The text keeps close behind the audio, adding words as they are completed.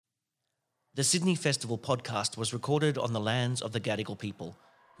The Sydney Festival podcast was recorded on the lands of the Gadigal people,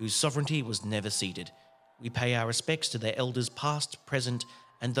 whose sovereignty was never ceded. We pay our respects to their elders past, present,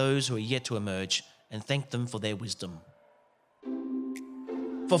 and those who are yet to emerge, and thank them for their wisdom.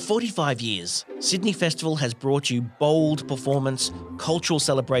 For 45 years, Sydney Festival has brought you bold performance, cultural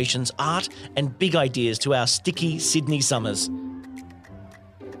celebrations, art, and big ideas to our sticky Sydney summers.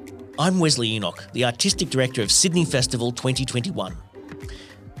 I'm Wesley Enoch, the Artistic Director of Sydney Festival 2021.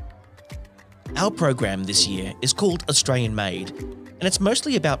 Our program this year is called Australian Made, and it's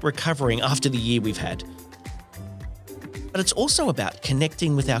mostly about recovering after the year we've had. But it's also about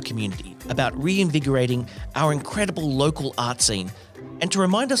connecting with our community, about reinvigorating our incredible local art scene, and to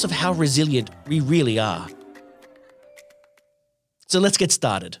remind us of how resilient we really are. So let's get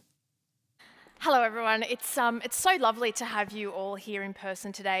started. Hello everyone, it's so lovely to have you all here in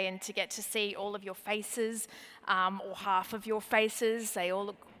person today and to get to see all of your faces, or half of your faces. They all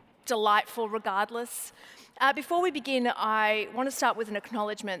look delightful regardless. Before we begin, I want to start with an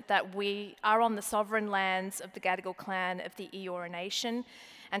acknowledgement that we are on the sovereign lands of the Gadigal clan of the Eora Nation,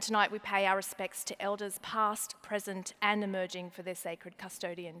 and tonight we pay our respects to elders past, present and emerging for their sacred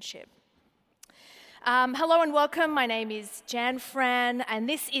custodianship. Hello and welcome, my name is Jan Fran, and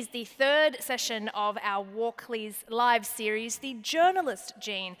this is the third session of our Walkley's live series, The Journalist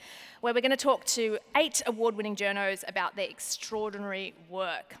Gene, where we're going to talk to 8 award-winning journos about their extraordinary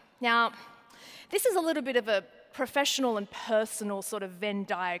work. Now, this is a little bit of a professional and personal sort of Venn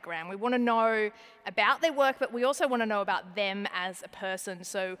diagram. We want to know about their work, but we also want to know about them as a person.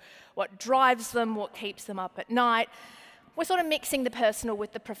 So what drives them, what keeps them up at night. We're sort of mixing the personal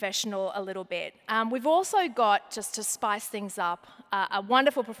with the professional a little bit. We've also got, just to spice things up, a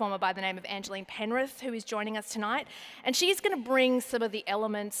wonderful performer by the name of Angeline Penrith, who is joining us tonight. And she's going to bring some of the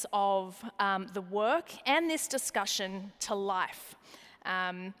elements of the work and this discussion to life.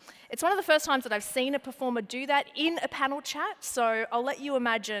 It's one of the first times that I've seen a performer do that in a panel chat, so I'll let you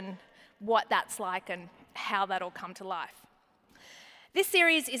imagine what that's like and how that'll come to life. This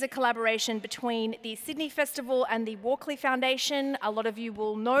series is a collaboration between the Sydney Festival and the Walkley Foundation. A lot of you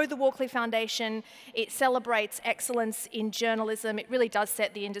will know the Walkley Foundation. It celebrates excellence in journalism. It really does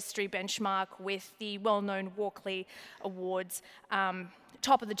set the industry benchmark with the well-known Walkley Awards,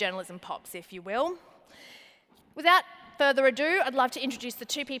 top of the journalism pops, if you will. Without further ado, I'd love to introduce the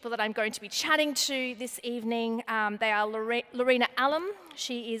 2 people that I'm going to be chatting to this evening. They are Lorena Allam.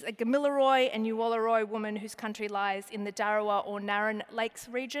 She is a Gamilaroi and Nuwallaroi woman whose country lies in the Darrawa or Narran Lakes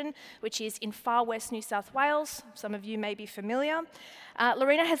region, which is in far west New South Wales. Some of you may be familiar.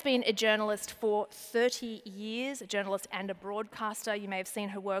 Lorena has been a journalist for 30 years, a journalist and a broadcaster. You may have seen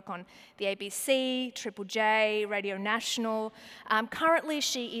her work on the ABC, Triple J, Radio National. Currently,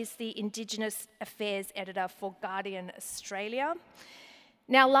 she is the Indigenous Affairs Editor for Guardian Australia.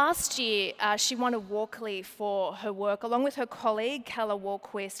 Now, last year, she won a Walkley for her work, along with her colleague, Calla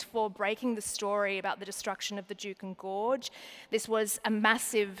Walquist, for breaking the story about the destruction of the Juukan Gorge. This was a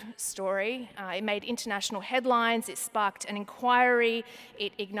massive story. It made international headlines, it sparked an inquiry,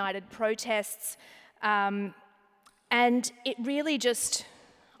 it ignited protests, and it really just,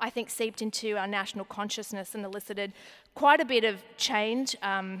 I think, seeped into our national consciousness and elicited quite a bit of change.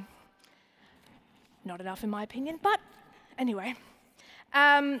 Not enough, in my opinion, but anyway.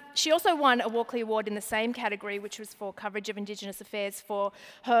 She also won a Walkley Award in the same category, which was for coverage of Indigenous affairs for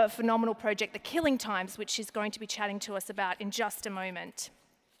her phenomenal project, The Killing Times, which she's going to be chatting to us about in just a moment.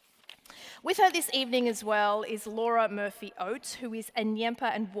 With her this evening as well is Laura Murphy-Oates, who is a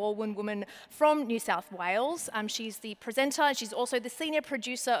Nyempa and Walwyn woman from New South Wales. She's the presenter, and she's also the senior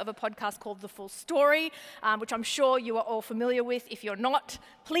producer of a podcast called The Full Story, which I'm sure you are all familiar with. If you're not,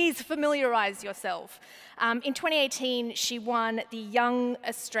 please familiarise yourself. In 2018, she won the Young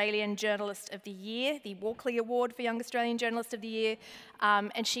Australian Journalist of the Year, the Walkley Award for Young Australian Journalist of the Year,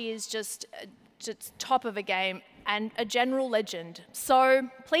 and she is just top of a game and a general legend. So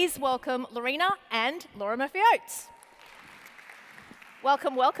please welcome Lorena and Laura Murphy-Oates.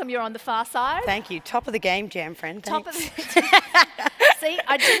 Welcome, welcome. You're on the far side. Thank you. Top of the game, Jam friend. Top of the See,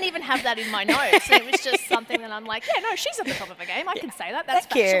 I didn't even have that in my notes. It was just something that I'm like, yeah, no, she's at the top of the game. I can say that. That's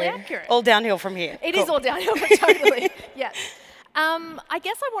factually accurate. All downhill from here. It is all downhill, totally. Yes. I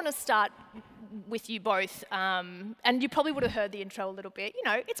guess I want to start with you both, and you probably would have heard the intro a little bit. You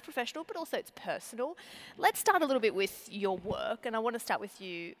know, it's professional, but also it's personal. Let's start a little bit with your work, and I want to start with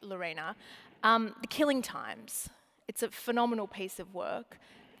you, Lorena. The Killing Times. It's a phenomenal piece of work.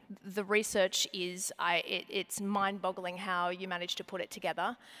 the research is, it's mind-boggling how you managed to put it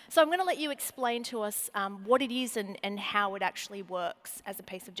together. So I'm going to let you explain to us what it is and how it actually works as a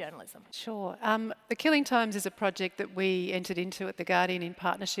piece of journalism. Sure. The Killing Times is a project that we entered into at The Guardian in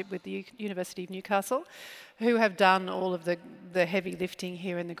partnership with the University of Newcastle, who have done all of the heavy lifting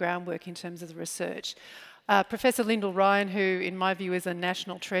here in the groundwork in terms of the research. Professor Lyndall Ryan, who in my view is a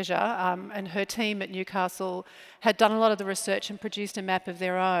national treasure, and her team at Newcastle had done a lot of the research and produced a map of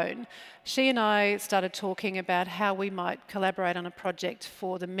their own. She and I started talking about how we might collaborate on a project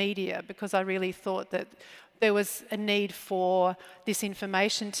for the media, because I really thought that there was a need for this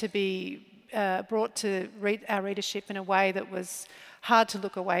information to be brought to our readership in a way that was hard to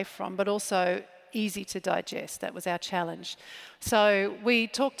look away from, but also easy to digest. That was our challenge. So we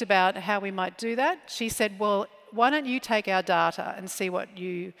talked about how we might do that. She said, well, why don't you take our data and see what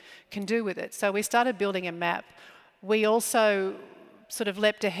you can do with it? So we started building a map. We also sort of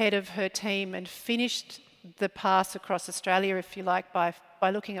leapt ahead of her team and finished the pass across Australia, if you like, by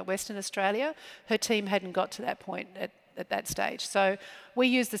looking at Western Australia. Her team hadn't got to that point at that stage. So we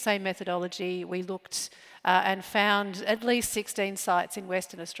used the same methodology. We looked and found at least 16 sites in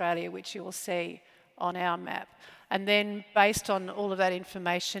Western Australia, which you will see on our map. And then based on all of that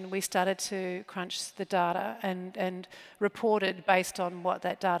information, we started to crunch the data and reported based on what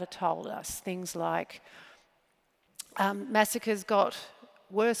that data told us. Things like massacres got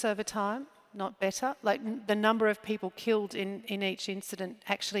worse over time, not better. Like the number of people killed in each incident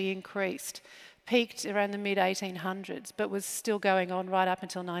actually increased. Peaked around the mid-1800s, but was still going on right up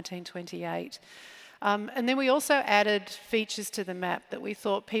until 1928. And then we also added features to the map that we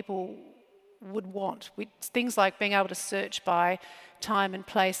thought people would want. Things like being able to search by time and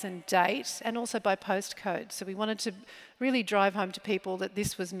place and date, and also by postcode. So we wanted to really drive home to people that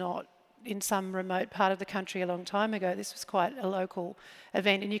this was not in some remote part of the country a long time ago. This was quite a local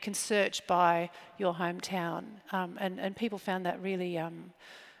event, and you can search by your hometown. And people found that really,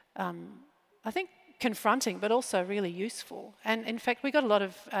 I think, confronting, but also really useful. And in fact, we got a lot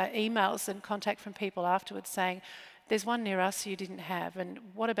of emails and contact from people afterwards saying, there's one near us you didn't have, and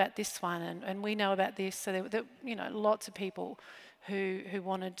what about this one? And we know about this. So there were lots of people who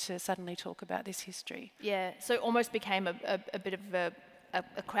wanted to suddenly talk about this history. Yeah, so it almost became a bit of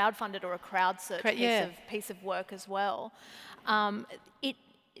a crowdfunded or a crowd-search piece of work as well.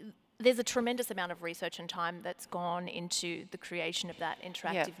 There's a tremendous amount of research and time that's gone into the creation of that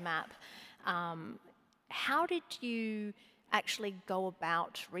interactive map. How did you actually go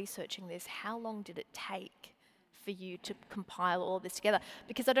about researching this? How long did it take for you to compile all this together?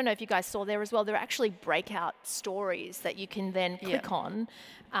 Because I don't know if you guys saw there as well, there are actually breakout stories that you can then click on,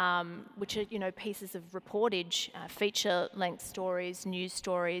 which are, pieces of reportage, feature-length stories, news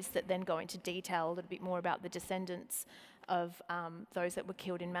stories that then go into detail a little bit more about the descendants of those that were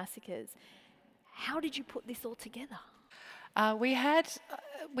killed in massacres. How did you put this all together? We had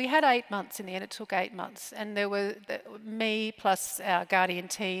 8 months in the end. It took 8 months, and there were me plus our Guardian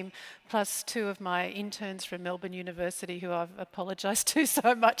team plus 2 of my interns from Melbourne University, who I've apologised to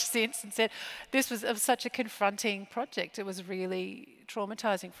so much since, and said this was such a confronting project. It was really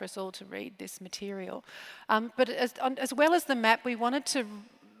traumatising for us all to read this material. But as well as the map, we wanted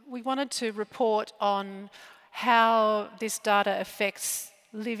to report on how this data affects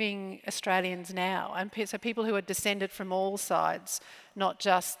living Australians now, and so people who are descended from all sides, not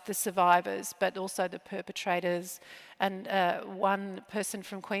just the survivors, but also the perpetrators, and one person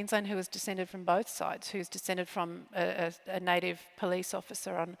from Queensland who was descended from both sides, who's descended from a native police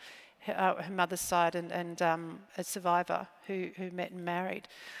officer on her mother's side, and a survivor who met and married.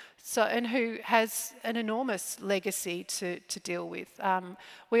 So, and who has an enormous legacy to deal with.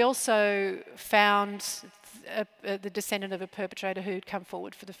 We also found the descendant of a perpetrator who'd come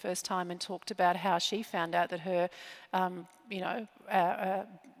forward for the first time and talked about how she found out that her,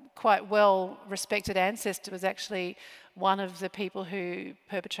 quite well-respected ancestor was actually one of the people who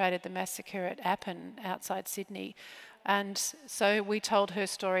perpetrated the massacre at Appin outside Sydney. And so we told her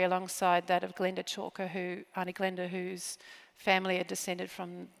story alongside that of Glenda Chalker, Auntie Glenda, whose family had descended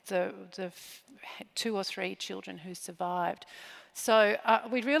from the 2 or 3 children who survived. So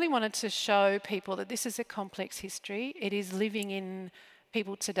we really wanted to show people that this is a complex history. It is living in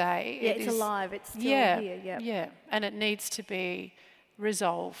people today. Yeah, it's alive. It's still here. Yeah, and it needs to be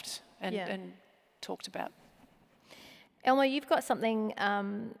resolved and talked about. Elmo, you've got something,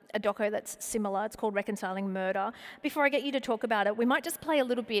 a doco that's similar. It's called Reconciling Murder. Before I get you to talk about it, we might just play a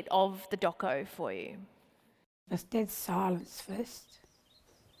little bit of the doco for you. There was dead silence first.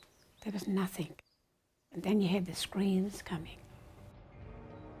 There was nothing. And then you heard the screams coming.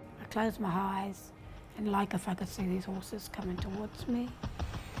 I closed my eyes, and like if I could see these horses coming towards me.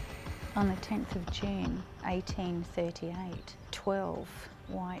 On the 10th of June 1838, 12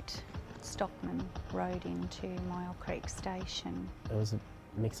 white stockmen rode into Myall Creek Station. It was a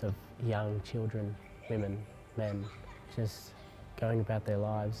mix of young children, women, men, just going about their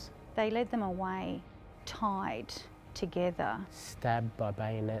lives. They led them away, tied together. Stabbed by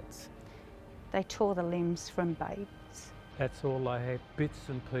bayonets. They tore the limbs from babes. That's all they had, bits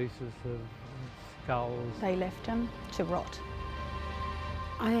and pieces of skulls. They left them to rot.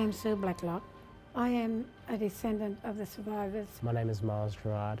 I am Sue Blacklock. I am a descendant of the survivors. My name is Miles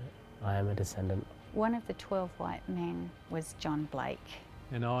Gerard. I am a descendant. One of the 12 white men was John Blake.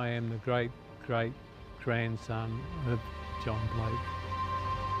 And I am the great-great-grandson of John Blake.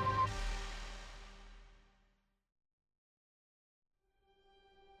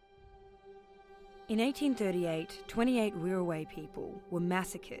 In 1838, 28 Wirraway people were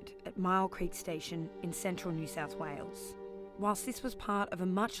massacred at Myall Creek Station in central New South Wales. Whilst this was part of a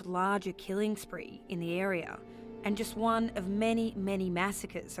much larger killing spree in the area, and just one of many, many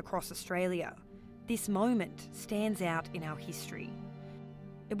massacres across Australia, this moment stands out in our history.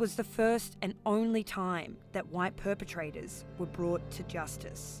 It was the first and only time that white perpetrators were brought to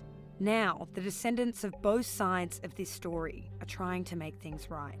justice. Now, the descendants of both sides of this story are trying to make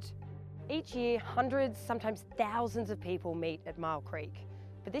things right. Each year, hundreds, sometimes thousands of people meet at Myall Creek.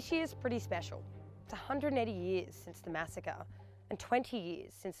 But this year's pretty special. It's 180 years since the massacre and 20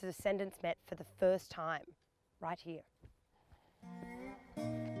 years since the descendants met for the first time, right here.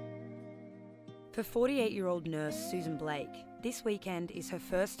 For 48-year-old nurse Susan Blake, this weekend is her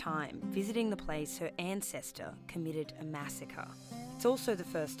first time visiting the place her ancestor committed a massacre. It's also the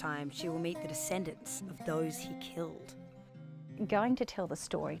first time she will meet the descendants of those he killed. Going to tell the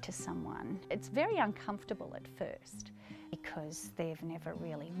story to someone, it's very uncomfortable at first because they've never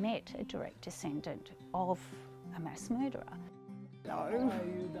really met a direct descendant of a mass murderer. How are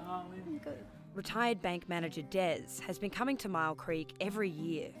you, darling? Good. Retired bank manager Des has been coming to Myall Creek every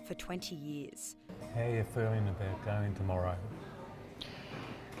year for 20 years. How are you feeling about going tomorrow?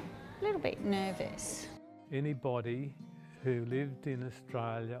 A little bit nervous. Anybody who lived in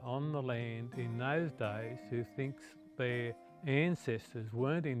Australia on the land in those days who thinks their ancestors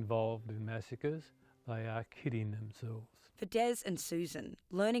weren't involved in massacres, they are kidding themselves. For Des and Susan,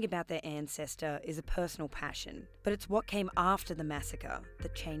 learning about their ancestor is a personal passion, but it's what came after the massacre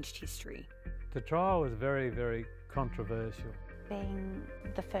that changed history. The trial was very, very controversial. Being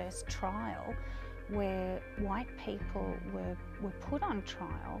the first trial where white people were put on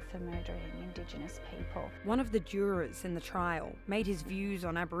trial for murdering Indigenous people. One of the jurors in the trial made his views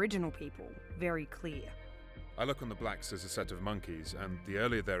on Aboriginal people very clear. I look on the blacks as a set of monkeys, and the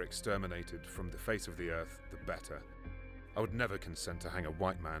earlier they're exterminated from the face of the earth, the better. I would never consent to hang a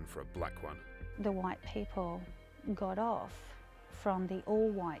white man for a black one. The white people got off from the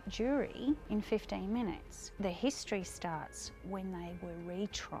all-white jury in 15 minutes. The history starts when they were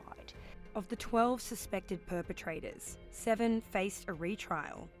retried. Of the 12 suspected perpetrators, 7 faced a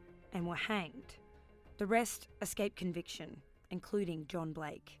retrial and were hanged. The rest escaped conviction, including John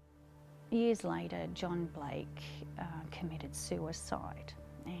Blake. Years later, John Blake committed suicide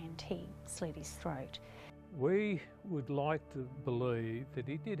and he slit his throat. We would like to believe that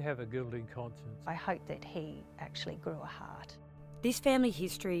he did have a guilty conscience. I hope that he actually grew a heart. This family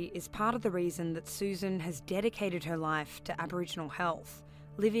history is part of the reason that Susan has dedicated her life to Aboriginal health,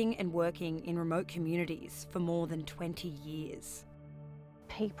 living and working in remote communities for more than 20 years.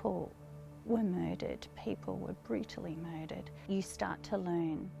 People were murdered, people were brutally murdered. You start to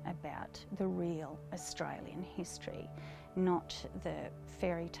learn about the real Australian history, not the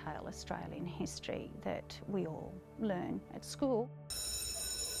fairy tale Australian history that we all learn at school.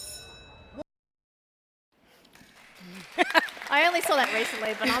 I only saw that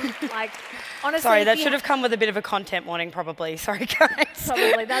recently, but I'm like, honestly... Sorry, that should have come with a bit of a content warning, probably. Sorry, guys.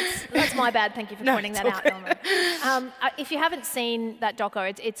 Probably. That's my bad. Thank you for pointing that out, Norman. If you haven't seen that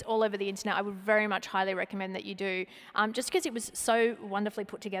doco, it's all over the internet. I would very much highly recommend that you do, just because it was so wonderfully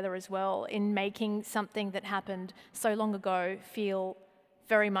put together as well in making something that happened so long ago feel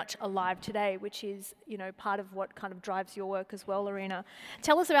very much alive today, which is, you know, part of what kind of drives your work as well, Lorena.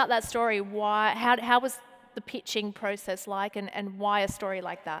 Tell us about that story. How was the pitching process like, and why a story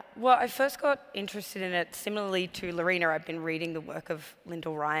like that? Well, I first got interested in it similarly to Lorena. I've been reading the work of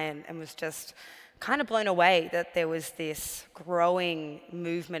Lyndall Ryan and was just kind of blown away that there was this growing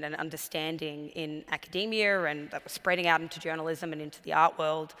movement and understanding in academia, and that was spreading out into journalism and into the art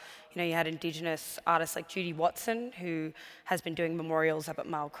world. You know, you had Indigenous artists like Judy Watson, who has been doing memorials up at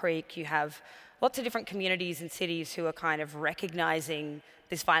Mile Creek. You have lots of different communities and cities who are kind of recognising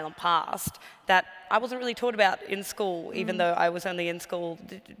this violent past that I wasn't really taught about in school, even though I was only in school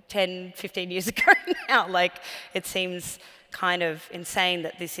 10, 15 years ago now. Like, it seems kind of insane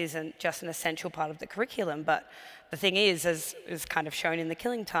that this isn't just an essential part of the curriculum. But the thing is, as is kind of shown in the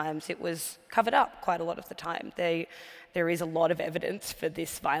Killing Times, it was covered up quite a lot of the time. There is a lot of evidence for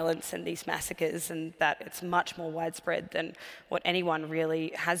this violence and these massacres, and that it's much more widespread than what anyone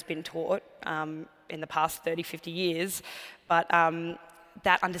really has been taught in the past 30, 50 years. But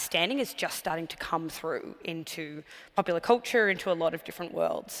that understanding is just starting to come through into popular culture, into a lot of different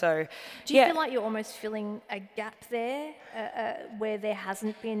worlds. So, do you feel like you're almost filling a gap there where there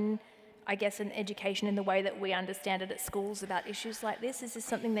hasn't been, I guess, an education in the way that we understand it at schools about issues like this? Is this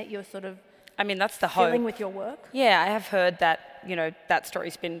something that you're sort of that's the hope. Filling with your work? Yeah, I have heard that, that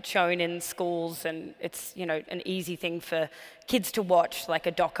story's been shown in schools, and it's, an easy thing for kids to watch, like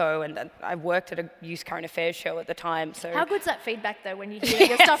a doco, and I worked at a youth current affairs show at the time. So how good's that feedback, though, when you hear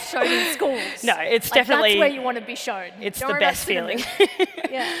your stuff shown in schools? No, it's definitely... That's where you want to be shown. It's the best feeling.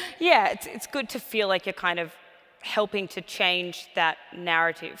 Yeah, it's good to feel like you're kind of helping to change that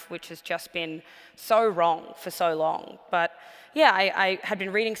narrative, which has just been so wrong for so long. But yeah, I had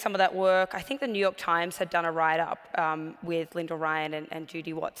been reading some of that work. I think the New York Times had done a write-up with Lyndall Ryan and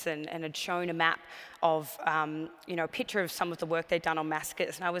Judy Watson, and had shown a map of, a picture of some of the work they'd done on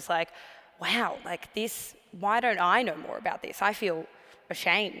massacres. And I was like, wow, like this, why don't I know more about this? I feel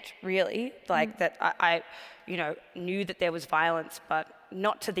ashamed, really, that I knew that there was violence, but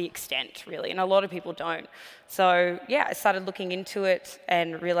not to the extent, really, and a lot of people don't. So yeah, I started looking into it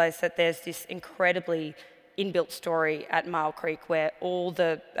and realised that there's this incredibly inbuilt story at Mile Creek where all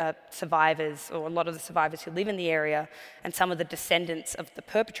the survivors, or a lot of the survivors who live in the area, and some of the descendants of the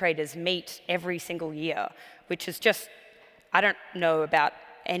perpetrators meet every single year, which is just, I don't know about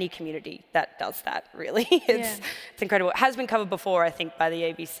any community that does that, really. It's incredible. It has been covered before, I think, by the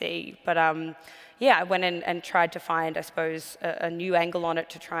ABC, but I went in and tried to find, I suppose, a new angle on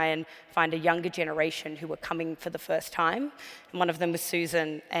it, to try and find a younger generation who were coming for the first time. And one of them was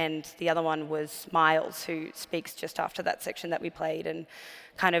Susan, and the other one was Miles, who speaks just after that section that we played, and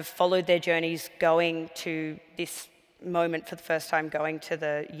kind of followed their journeys going to this moment for the first time, going to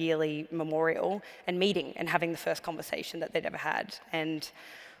the yearly memorial and meeting and having the first conversation that they'd ever had. And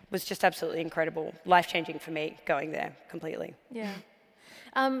was just absolutely incredible, life-changing for me going there completely. Yeah.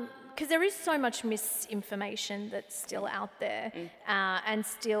 Because there is so much misinformation that's still out there, and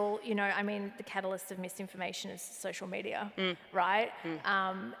still, the catalyst of misinformation is social media, right?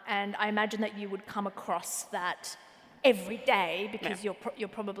 And I imagine that you would come across that every day, because you're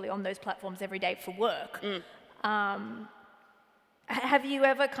probably on those platforms every day for work. Have you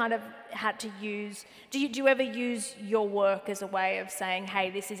ever kind of had to use, do you ever use your work as a way of saying, hey,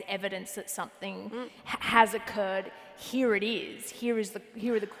 this is evidence that something has occurred, here it is, here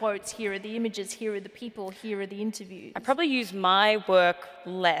are the quotes, here are the images, here are the people, here are the interviews? I probably use my work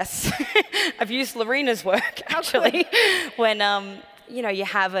less. I've used Lorena's work, actually, when you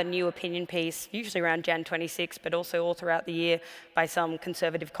have a new opinion piece, usually around Jan 26, but also all throughout the year, by some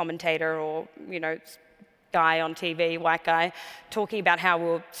conservative commentator or, guy on TV, white guy, talking about how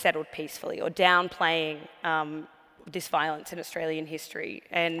we're settled peacefully, or downplaying this violence in Australian history.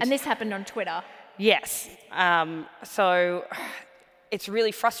 And this happened on Twitter? Yes. So it's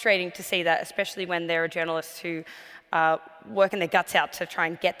really frustrating to see that, especially when there are journalists who are working their guts out to try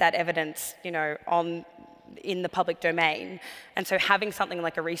and get that evidence, in the public domain. And so having something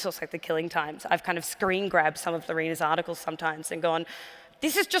like a resource like the Killing Times, I've kind of screen grabbed some of Lorena's articles sometimes and gone,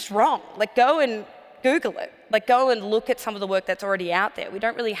 this is just wrong. Like, go and Google it. Like, go and look at some of the work that's already out there. We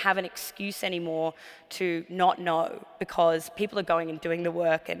don't really have an excuse anymore to not know, because people are going and doing the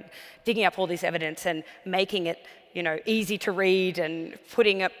work and digging up all this evidence and making it, easy to read, and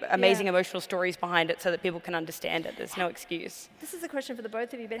putting up amazing emotional stories behind it so that people can understand it. There's no excuse. This is a question for the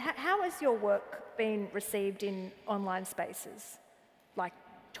both of you, but how has your work been received in online spaces, like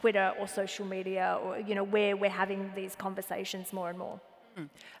Twitter or social media, or, where we're having these conversations more and more?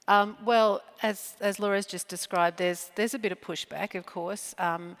 Well, as Laura's just described, there's a bit of pushback, of course,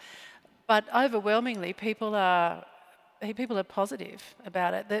 but overwhelmingly people are positive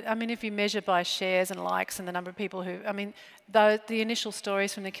about it. If you measure by shares and likes and the number of people who, though the initial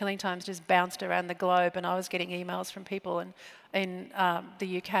stories from the Killing Times just bounced around the globe, and I was getting emails from people in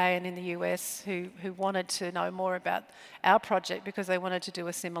the UK and in the US who wanted to know more about our project because they wanted to do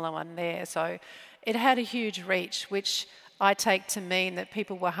a similar one there. So it had a huge reach, which I take to mean that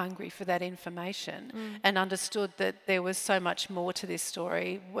people were hungry for that information and understood that there was so much more to this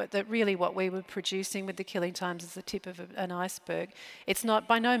story, that really what we were producing with the Killing Times is the tip of an iceberg. It's not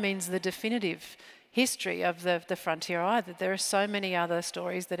by no means the definitive history of the frontier either. There are so many other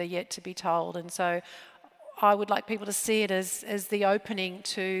stories that are yet to be told, and so I would like people to see it as the opening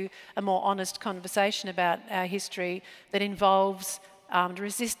to a more honest conversation about our history that involves armed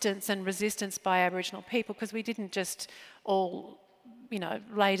resistance and resistance by Aboriginal people, because we didn't just all,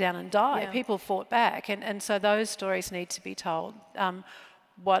 lay down and die. Yeah. People fought back, and so those stories need to be told.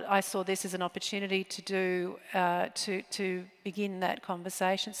 What I saw this as an opportunity to do, to begin that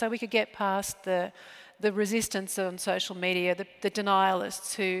conversation, so we could get past the resistance on social media, the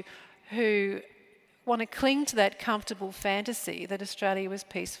denialists who want to cling to that comfortable fantasy that Australia was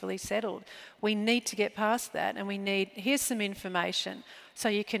peacefully settled. We need to get past that, and here's some information so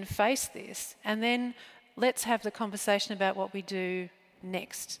you can face this, and then let's have the conversation about what we do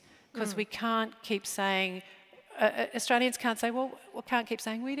next, because we can't keep saying, Australians can't say, can't keep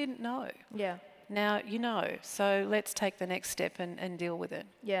saying, we didn't know. Yeah. Now you know, so let's take the next step and deal with it.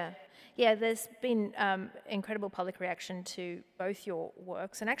 Yeah. Yeah, there's been incredible public reaction to both your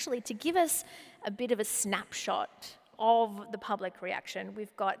works. And actually, to give us a bit of a snapshot of the public reaction,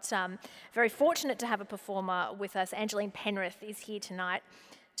 we've got very fortunate to have a performer with us. Angeline Penrith is here tonight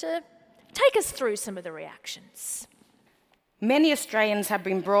to take us through some of the reactions. Many Australians have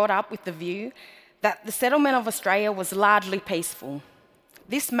been brought up with the view that the settlement of Australia was largely peaceful.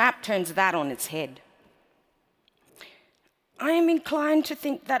 This map turns that on its head. I am inclined to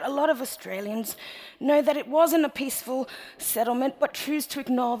think that a lot of Australians know that it wasn't a peaceful settlement, but choose to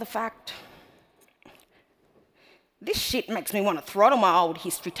ignore the fact. This shit makes me want to throttle my old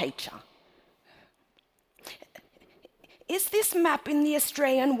history teacher. Is this map in the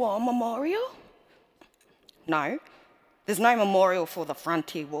Australian War Memorial? No, there's no memorial for the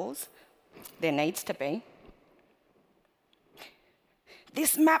Frontier Wars. There needs to be.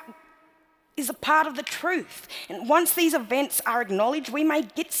 This map is a part of the truth, and once these events are acknowledged, we may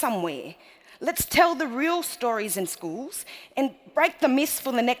get somewhere. Let's tell the real stories in schools and break the myths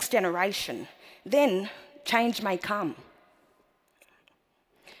for the next generation. Then change may come.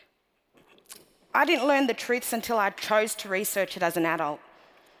 I didn't learn the truths until I chose to research it as an adult.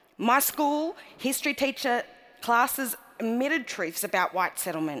 My school history teacher classes omitted truths about white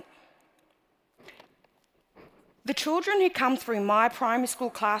settlement. The children who come through my primary school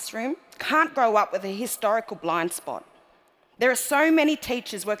classroom can't grow up with a historical blind spot. There are so many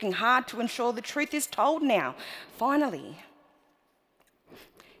teachers working hard to ensure the truth is told now, finally.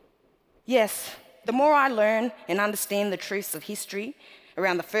 Yes, the more I learn and understand the truths of history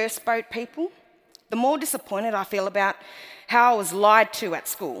around the first boat people, the more disappointed I feel about how I was lied to at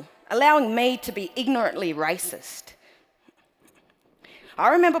school, allowing me to be ignorantly racist. I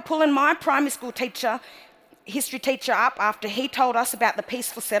remember pulling my primary school history teacher up after he told us about the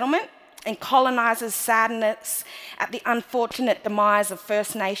peaceful settlement and colonisers' sadness at the unfortunate demise of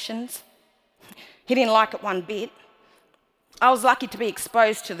First Nations. He didn't like it one bit. I was lucky to be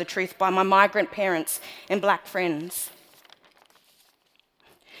exposed to the truth by my migrant parents and black friends.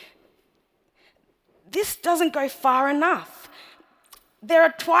 This doesn't go far enough. There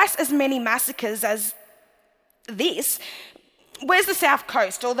are twice as many massacres as this. Where's the South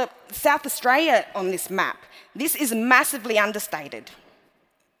Coast or the South Australia on this map? This is massively understated.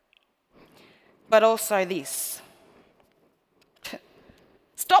 But also this.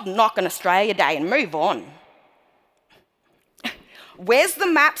 Stop knocking Australia Day and move on. Where's the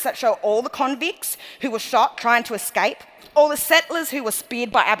maps that show all the convicts who were shot trying to escape, all the settlers who were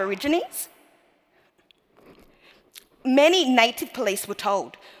speared by Aborigines? Many native police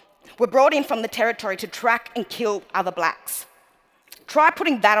were brought in from the territory to track and kill other blacks. Try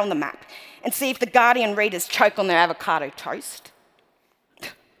putting that on the map and see if the Guardian readers choke on their avocado toast.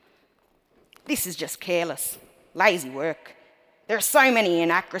 This is just careless, lazy work. There are so many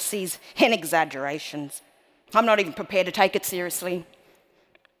inaccuracies and exaggerations. I'm not even prepared to take it seriously.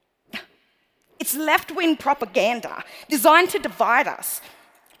 It's left-wing propaganda designed to divide us.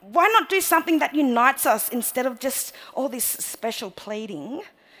 Why not do something that unites us instead of just all this special pleading?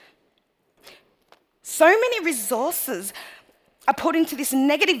 So many resources are put into this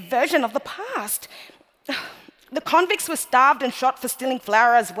negative version of the past. The convicts were starved and shot for stealing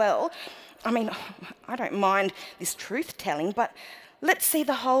flour as well. I mean, I don't mind this truth-telling, but let's see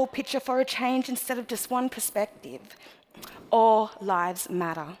the whole picture for a change instead of just one perspective. All lives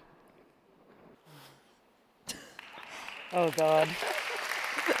matter. Oh, God.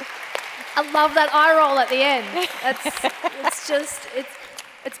 I love that eye roll at the end.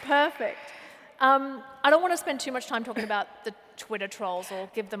 It's perfect. I don't want to spend too much time talking about the Twitter trolls or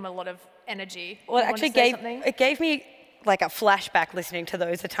give them a lot of energy. Well, it You want to actually say something? gave me like a flashback listening to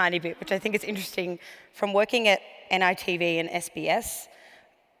those a tiny bit, which I think is interesting. From working at NITV and SBS,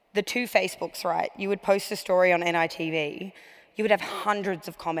 the two Facebooks, right? You would post a story on NITV, you would have hundreds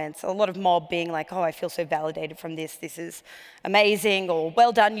of comments, a lot of mob being like, oh, I feel so validated from this is amazing, or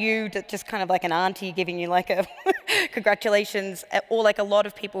well done you, just kind of like an auntie giving you like a congratulations, or like a lot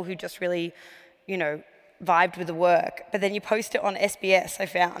of people who just really, you know, vibed with the work. But then you post it on SBS, I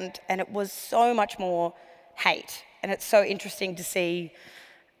found, and it was so much more hate. And it's so interesting to see,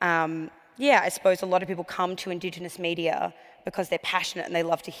 I suppose a lot of people come to Indigenous media because they're passionate and they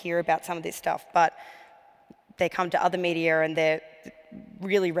love to hear about some of this stuff, but they come to other media and they're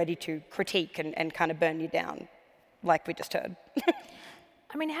really ready to critique and kind of burn you down, like we just heard.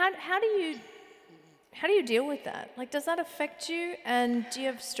 I mean, how do you deal with that? Like, does that affect you? And do you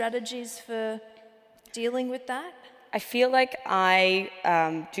have strategies for dealing with that? I feel like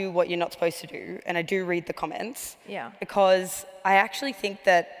I do what you're not supposed to do, and I do read the comments. Yeah. Because I actually think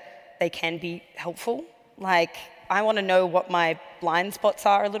that they can be helpful. Like, I want to know what my blind spots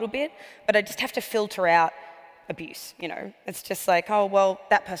are a little bit, but I just have to filter out abuse, you know. It's just like, oh, well,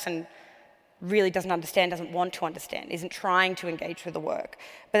 that person really doesn't understand, doesn't want to understand, isn't trying to engage with the work.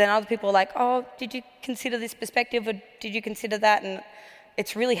 But then other people are like, oh, did you consider this perspective, or did you consider that? And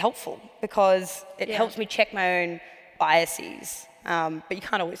it's really helpful because it helps me check my own biases. But you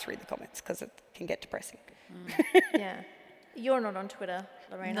can't always read the comments because it can get depressing. Yeah. You're not on Twitter,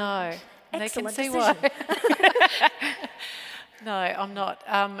 Lorena. No. Excellent They can decision. see why. No, I'm not.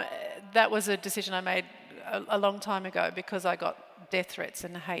 That was a decision I made a long time ago because I got death threats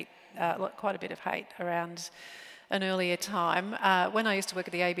and hate, quite a bit of hate around an earlier time. When I used to work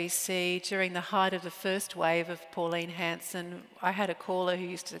at the ABC, during the height of the first wave of Pauline Hanson, I had a caller who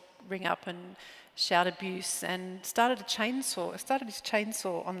used to ring up and shout abuse and started his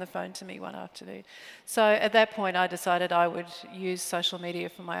chainsaw on the phone to me one afternoon. So at that point I decided I would use social media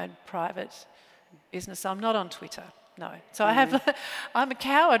for my own private business. I'm not on Twitter, no. So I'm a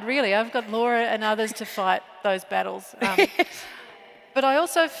coward really. I've got Laura and others to fight those battles. But I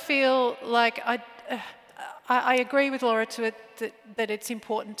also feel like I agree with Laura that it's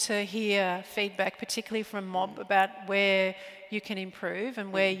important to hear feedback, particularly from mob, about where you can improve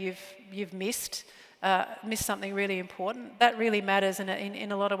and where you've missed something really important. That really matters, and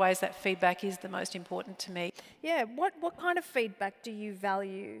in a lot of ways that feedback is the most important to me. Yeah, what kind of feedback do you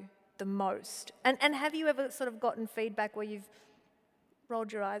value the most? And have you ever sort of gotten feedback where you've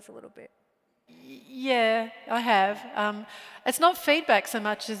rolled your eyes a little bit? Yeah, I have. It's not feedback so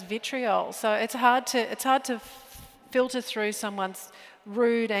much as vitriol. So it's hard to filter through someone's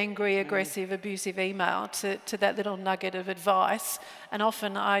rude, angry, aggressive, abusive email to that little nugget of advice. And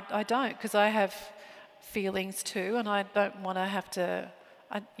often I don't, because I have feelings too, and I don't want to have to.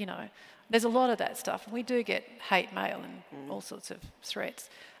 There's a lot of that stuff. We do get hate mail and all sorts of threats.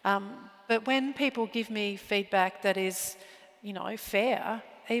 But when people give me feedback that is, fair,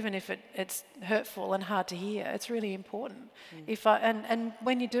 even if it's hurtful and hard to hear, it's really important. And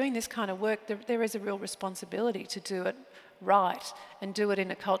when you're doing this kind of work, there is a real responsibility to do it right and do it in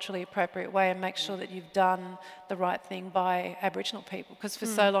a culturally appropriate way and make sure that you've done the right thing by Aboriginal people. Because for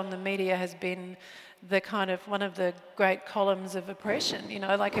so long the media has been the kind of one of the great columns of oppression,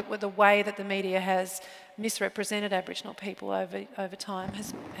 the way that the media has misrepresented Aboriginal people over time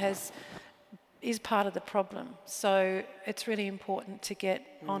is part of the problem. So it's really important to get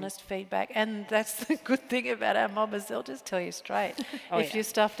honest feedback. And that's the good thing about our mobbers, they'll just tell you straight. If you're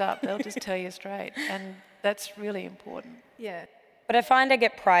stuffed up, they'll just tell you straight. And that's really important. Yeah. But I find I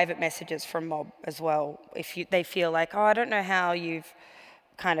get private messages from mob as well. If they feel like, I don't know how you've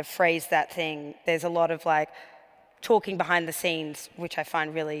kind of phrased that thing. There's a lot of like talking behind the scenes, which I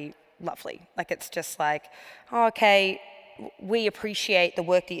find really lovely. Like it's just like, okay, we appreciate the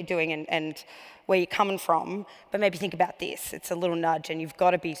work that you're doing and where you're coming from, but maybe think about this. It's a little nudge and you've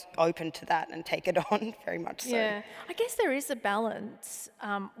got to be open to that and take it on, very much so. Yeah, I guess there is a balance.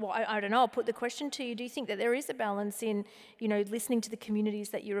 I don't know, I'll put the question to you. Do you think that there is a balance in, listening to the communities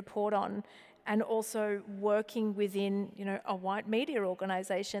that you report on and also working within, a white media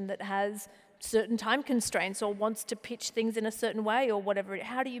organisation that has certain time constraints or wants to pitch things in a certain way or whatever?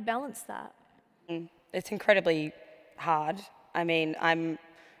 How do you balance that? It's incredibly hard. I mean,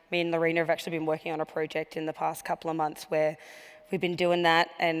 me and Lorena have actually been working on a project in the past couple of months where we've been doing that,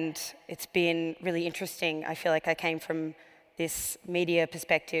 and it's been really interesting. I feel like I came from this media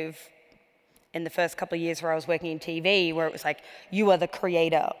perspective in the first couple of years where I was working in TV, where it was like, you are the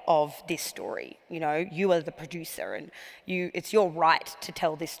creator of this story, you know, you are the producer, and it's your right to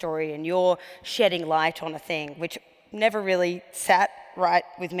tell this story, and you're shedding light on a thing, which never really sat right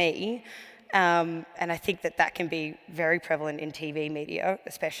with me. And I think that can be very prevalent in TV media,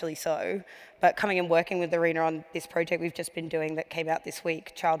 especially so. But coming and working with Arena on this project we've just been doing that came out this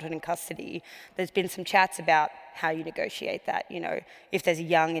week, Childhood in Custody, there's been some chats about how you negotiate that. You know, if there's a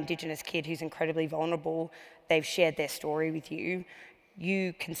young Indigenous kid who's incredibly vulnerable, they've shared their story with you,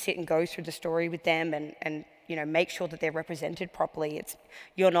 you can sit and go through the story with them and you know, make sure that they're represented properly.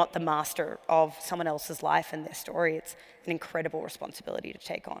 You're not the master of someone else's life and their story. It's an incredible responsibility to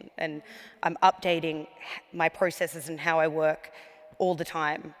take on. And I'm updating my processes and how I work all the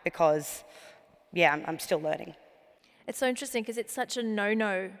time because, yeah, I'm still learning. It's so interesting because it's such a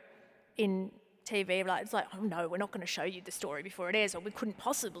no-no in TV. Like, it's like, oh no, we're not going to show you the story before it airs, or we couldn't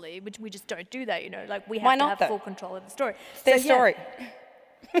possibly, which we just don't do that, you know. Like, we have to have full control of the story. It's their story.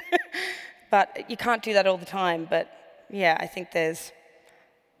 But you can't do that all the time. But yeah, I think there's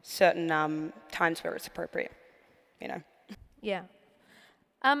certain times where it's appropriate, you know. Yeah.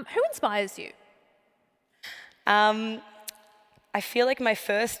 Who inspires you? I feel like my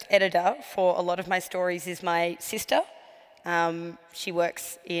first editor for a lot of my stories is my sister. She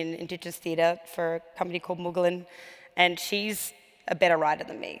works in Indigenous theatre for a company called Moogalin, and she's a better writer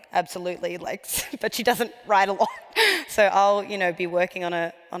than me, absolutely. Like, but she doesn't write a lot, so I'll, you know, be working on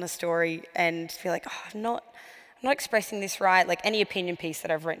a story and feel like, oh, I'm not expressing this right. Like any opinion piece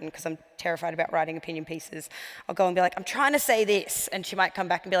that I've written, because I'm terrified about writing opinion pieces, I'll go and be like, I'm trying to say this, and she might come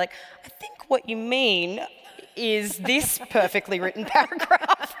back and be like, I think what you mean is this perfectly written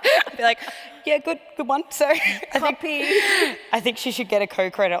paragraph. I'd be like, yeah, good one. So I think she should get a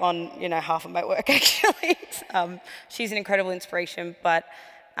co-credit on, you know, half of my work actually. She's an incredible inspiration, but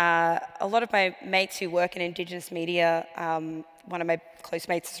a lot of my mates who work in Indigenous media, one of my close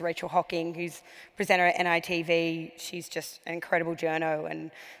mates is Rachel Hocking, who's presenter at NITV. She's just an incredible journo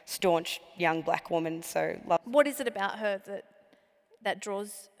and staunch young black woman. So what is it about her that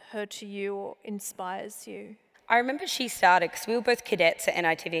draws her to you or inspires you? I remember she started, because we were both cadets at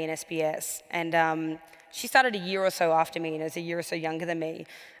NITV and SBS, and she started a year or so after me and is a year or so younger than me.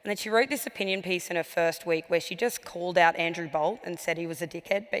 And then she wrote this opinion piece in her first week where she just called out Andrew Bolt and said he was a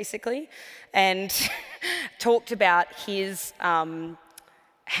dickhead, basically, and talked about his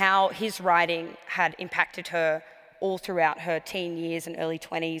how his writing had impacted her all throughout her teen years and early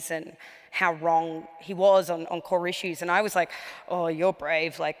 20s, and how wrong he was on core issues. And I was like, oh, you're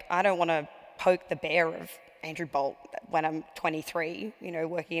brave. Like, I don't want to poke the bear of Andrew Bolt when I'm 23, you know,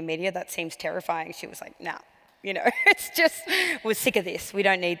 working in media. That seems terrifying. She was like, nah, you know, it's just, we're sick of this. We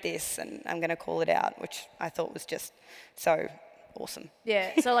don't need this, and I'm going to call it out, which I thought was just so awesome.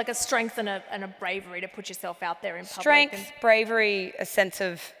 Yeah, so like a strength and a bravery to put yourself out there in public. Strength, bravery, a sense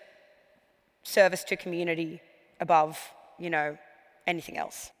of service to community above, you know, anything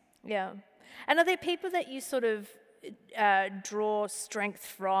else. Yeah. And are there people that you sort of draw strength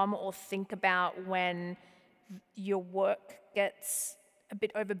from or think about when your work gets a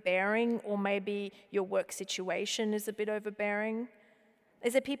bit overbearing, or maybe your work situation is a bit overbearing?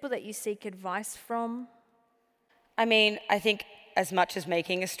 Is there people that you seek advice from? I mean, I think as much as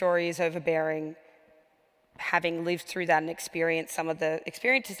making a story is overbearing, having lived through that and experienced some of the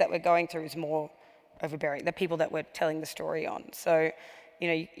experiences that we're going through is more overbearing, the people that we're telling the story on. So, you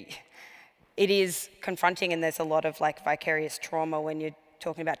know, it is confronting, and there's a lot of like vicarious trauma when you're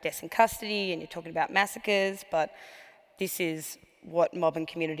talking about deaths in custody and you're talking about massacres, but this is what mob and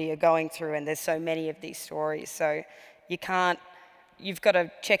community are going through, and there's so many of these stories. So you've got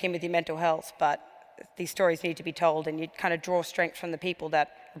to check in with your mental health, but these stories need to be told, and you kind of draw strength from the people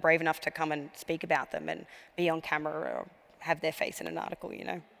that are brave enough to come and speak about them and be on camera or have their face in an article, you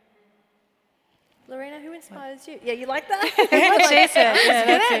know. Lorena, who inspires you? Yeah, you like that? She said,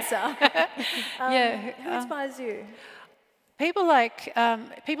 yeah, that's an answer. Who inspires you? People like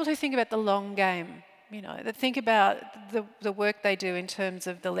people who think about the long game, you know, that think about the work they do in terms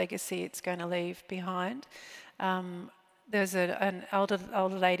of the legacy it's going to leave behind. There's an older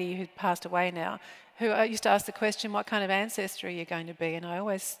lady who passed away now, who used to ask the question, what kind of ancestor are you going to be? And I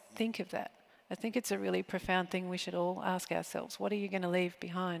always think of that. I think it's a really profound thing we should all ask ourselves. What are you going to leave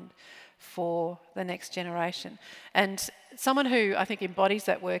behind for the next generation? And someone who I think embodies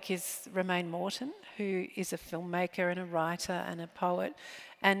that work is Romaine Morton, who is a filmmaker and a writer and a poet,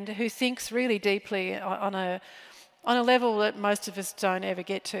 and who thinks really deeply on a level that most of us don't ever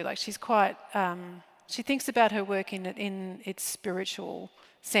get to. Like, she's quite, she thinks about her work in its spiritual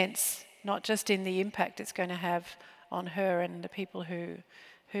sense, not just in the impact it's going to have on her and the people who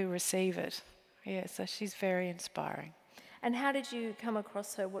receive it. Yeah, so she's very inspiring. And how did you come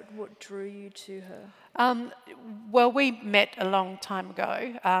across her? What drew you to her? Well, we met a long time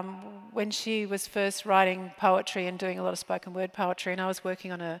ago when she was first writing poetry and doing a lot of spoken word poetry, and I was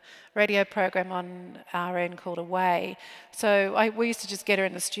working on a radio program on RN called Away. So we used to just get her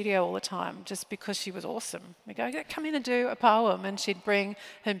in the studio all the time just because she was awesome. We go, come in and do a poem, and she'd bring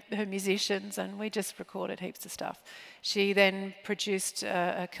her musicians, and we just recorded heaps of stuff. She then produced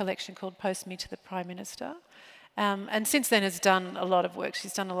a collection called Post Me to the Prime Minister. And since then has done a lot of work.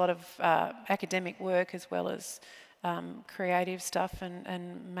 She's done a lot of academic work as well as creative stuff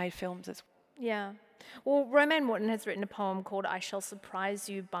and made films as well. Yeah. Well, Roman Morton has written a poem called I Shall Surprise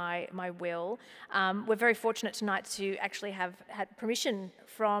You by My Will. We're very fortunate tonight to actually have had permission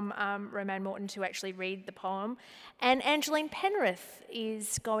from Roman Morton to actually read the poem. And Angeline Penrith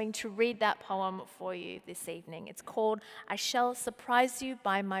is going to read that poem for you this evening. It's called I Shall Surprise You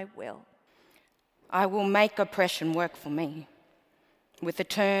by My Will. I will make oppression work for me, with a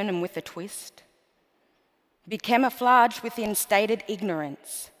turn and with a twist. Be camouflaged within stated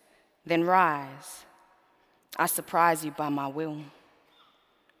ignorance, then rise. I surprise you by my will.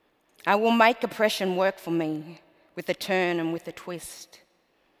 I will make oppression work for me, with a turn and with a twist.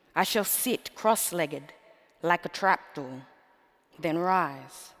 I shall sit cross-legged like a trapdoor, then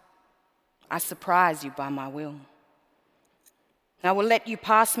rise. I surprise you by my will. I will let you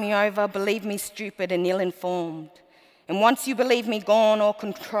pass me over, believe me stupid and ill-informed. And once you believe me gone or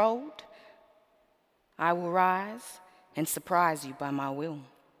controlled, I will rise and surprise you by my will.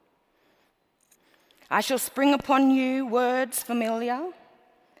 I shall spring upon you words familiar,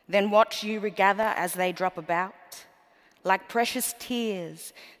 then watch you regather as they drop about. Like precious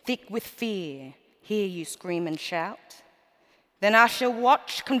tears, thick with fear, hear you scream and shout. Then I shall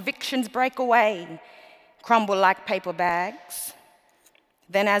watch convictions break away, crumble like paper bags.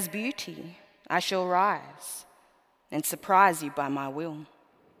 Then as beauty, I shall rise and surprise you by my will.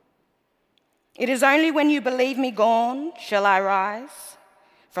 It is only when you believe me gone shall I rise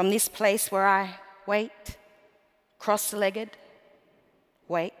from this place where I wait, cross-legged,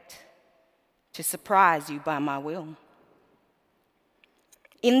 wait, to surprise you by my will.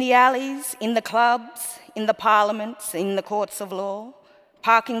 In the alleys, in the clubs, in the parliaments, in the courts of law,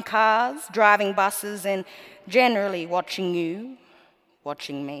 parking cars, driving buses, and generally watching you,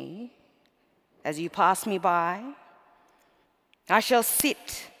 watching me, as you pass me by, I shall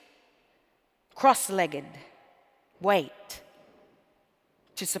sit cross-legged, wait,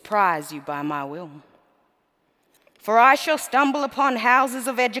 to surprise you by my will. For I shall stumble upon houses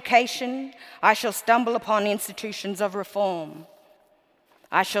of education, I shall stumble upon institutions of reform.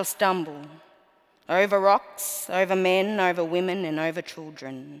 I shall stumble over rocks, over men, over women, and over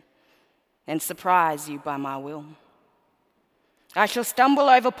children, and surprise you by my will. I shall stumble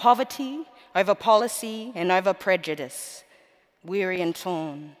over poverty, over policy, and over prejudice, weary and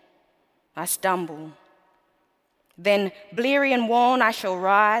torn. I stumble. Then, bleary and worn, I shall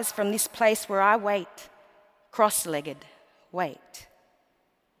rise from this place where I wait, cross-legged, wait,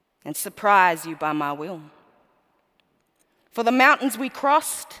 and surprise you by my will. For the mountains we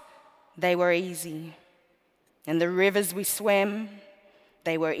crossed, they were easy, and the rivers we swam,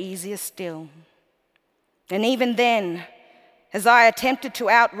 they were easier still. And even then, as I attempted to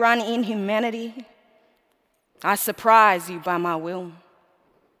outrun inhumanity, I surprise you by my will.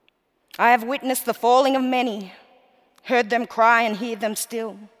 I have witnessed the falling of many, heard them cry and hear them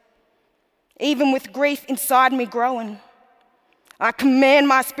still. Even with grief inside me growing, I command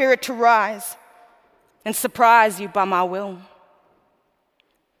my spirit to rise and surprise you by my will.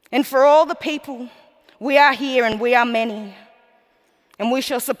 And for all the people, we are here and we are many, and we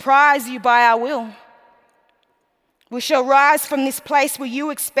shall surprise you by our will. We shall rise from this place where you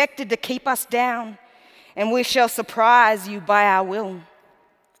expected to keep us down, and we shall surprise you by our will.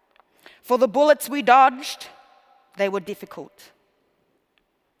 For the bullets we dodged, they were difficult.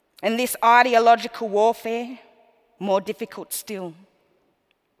 And this ideological warfare, more difficult still.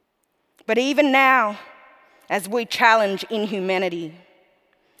 But even now, as we challenge inhumanity,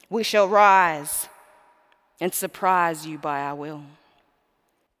 we shall rise and surprise you by our will.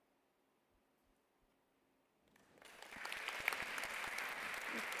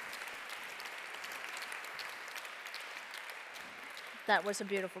 That was a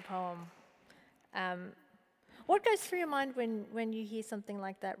beautiful poem. What goes through your mind when you hear something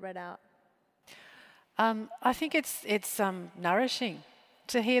like that read out? I think it's nourishing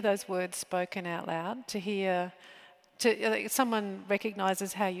to hear those words spoken out loud, to hear someone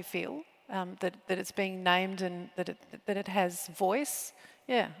recognises how you feel, that it's being named and that it has voice.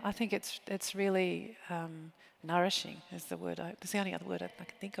 Yeah, I think it's really nourishing is the word. It's the only other word I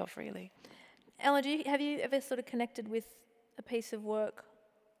can think of, really. Ella, have you ever sort of connected with a piece of work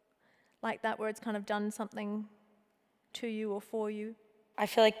like that where it's kind of done something to you or for you? I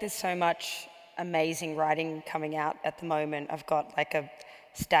feel like there's so much amazing writing coming out at the moment. I've got like a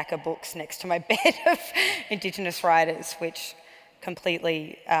stack of books next to my bed of Indigenous writers, which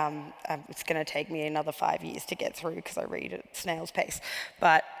completely, it's going to take me another 5 years to get through because I read at snail's pace.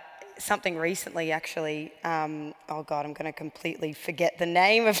 But something recently, actually, oh God, I'm going to completely forget the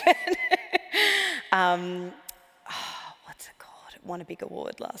name of it. What's it called? It won a big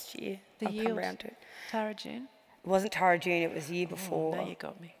award last year. The I'll Yield. come round to it. Tara June? It wasn't Tara June, it was the year before. No, you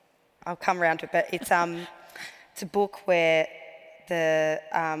got me. I'll come round to it, but it's a book where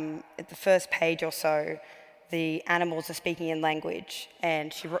at the first page or so, the animals are speaking in language,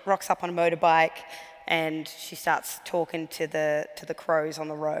 and she rocks up on a motorbike, and she starts talking to the crows on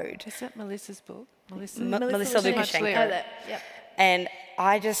the road. Is that Melissa's book? Melissa Lukashenko. Yep. And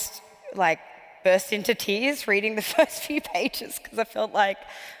I just burst into tears reading the first few pages because I felt like,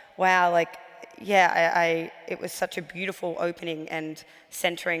 wow, it was such a beautiful opening and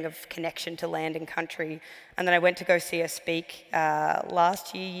centering of connection to land and country. And then I went to go see her speak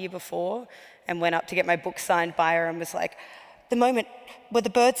last year before, and went up to get my book signed by her and was like, the moment where the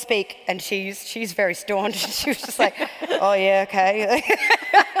birds speak, and she's very staunch, and she was just like, oh yeah, okay.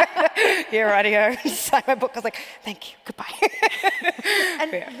 Yeah, rightio. Sign my book. I was like, thank you, goodbye.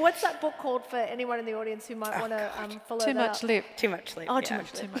 And what's that book called for anyone in the audience who might want to follow Too that Much up? Lip. Too Much Lip. Oh, yeah.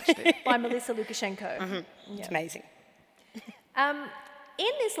 Too Much Lip. By Melissa Lukashenko. Mm-hmm. Yeah. It's amazing.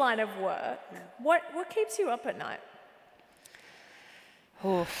 In this line of work, what keeps you up at night?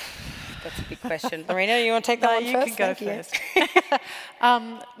 Oh, that's a big question. Lorena, you want to take that one first? You can go first.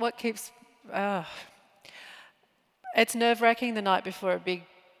 What keeps... it's nerve-wracking the night before a big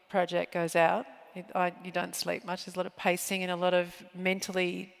project goes out. You don't sleep much. There's a lot of pacing and a lot of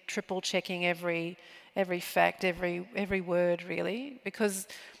mentally triple-checking every fact, every word, really. Because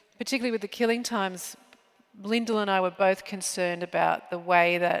particularly with the Killing Times, Lyndall and I were both concerned about the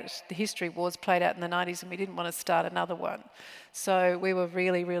way that the history wars played out in the 90s, and we didn't want to start another one. So we were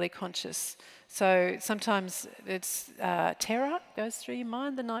really, really conscious. So sometimes it's terror goes through your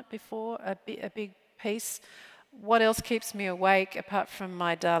mind the night before a big piece. What else keeps me awake, apart from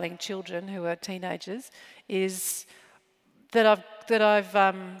my darling children who are teenagers, is that I've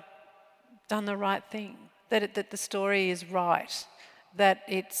done the right thing, that the story is right, that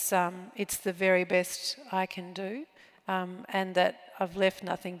it's the very best I can do, and that I've left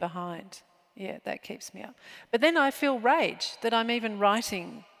nothing behind. Yeah, that keeps me up. But then I feel rage that I'm even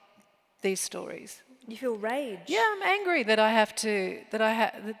writing these stories. You feel rage? Yeah, I'm angry that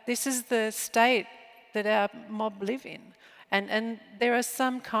that this is the state that our mob live in. And there are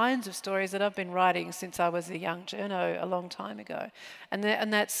some kinds of stories that I've been writing since I was a young journo a long time ago. And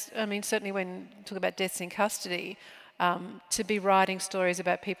that's, I mean, certainly when you talk about deaths in custody, to be writing stories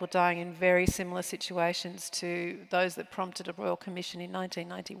about people dying in very similar situations to those that prompted a Royal Commission in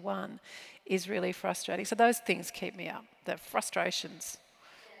 1991 is really frustrating. So those things keep me up, the frustrations.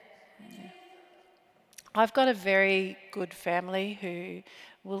 Yeah. I've got a very good family who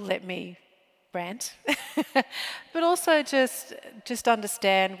will let me rant, but also just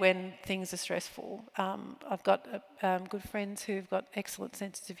understand when things are stressful. I've got good friends who've got excellent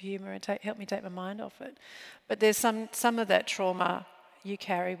senses of humour and help me take my mind off it. But there's some of that trauma you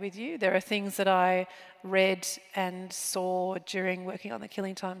carry with you. There are things that I read and saw during working on the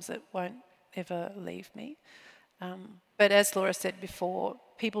Killing Times that won't ever leave me. But as Laura said before,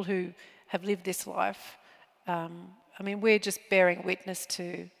 people who have lived this life, I mean, we're just bearing witness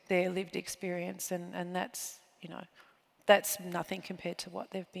to their lived experience, and that's nothing compared to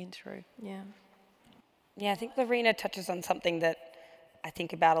what they've been through. Yeah. Yeah, I think Lorena touches on something that I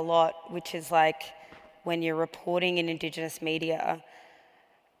think about a lot, which is like when you're reporting in Indigenous media,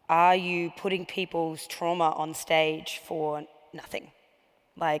 are you putting people's trauma on stage for nothing?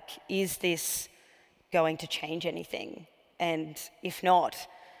 Like, is this going to change anything? And if not,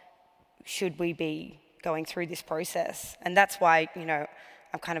 should we be going through this process? And that's why,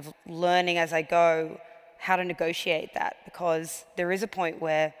 I'm kind of learning as I go how to negotiate that, because there is a point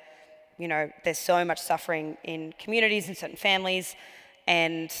where, there's so much suffering in communities and certain families,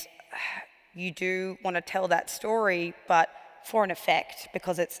 and you do want to tell that story, but for an effect,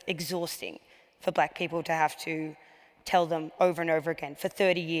 because it's exhausting for Black people to have to tell them over and over again for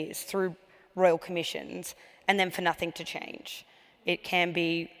 30 years through royal commissions, and then for nothing to change.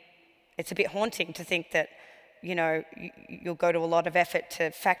 It's a bit haunting to think that, you'll go to a lot of effort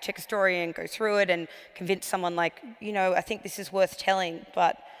to fact check a story and go through it and convince someone I think this is worth telling,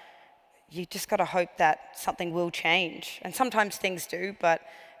 but you just got to hope that something will change. And sometimes things do, but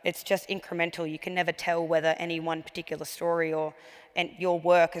it's just incremental. You can never tell whether any one particular story and your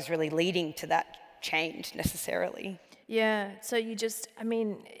work is really leading to that change necessarily. Yeah, so you just, I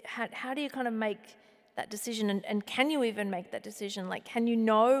mean, how do you kind of make that decision, and can you even make that decision? Like, can you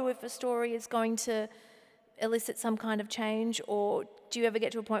know if a story is going to elicit some kind of change, or do you ever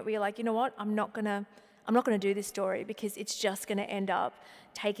get to a point where you're like, you know what, I'm not gonna do this story because it's just gonna end up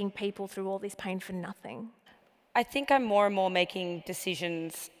taking people through all this pain for nothing? I think I'm more and more making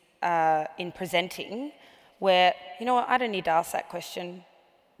decisions in presenting where, you know what, I don't need to ask that question.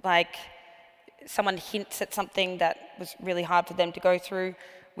 Like, someone hints at something that was really hard for them to go through.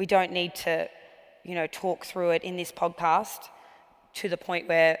 We don't need to, talk through it in this podcast to the point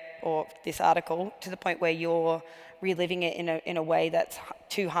where, or this article, to the point where you're reliving it in a way that's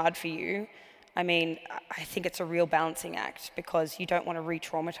too hard for you. I mean, I think it's a real balancing act, because you don't want to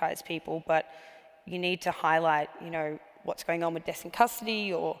re-traumatize people, but you need to highlight, what's going on with deaths in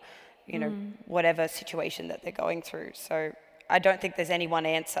custody, or, whatever situation that they're going through. So I don't think there's any one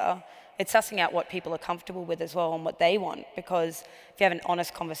answer. It's sussing out what people are comfortable with as well and what they want, because if you have an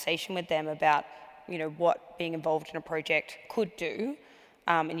honest conversation with them about, what being involved in a project could do,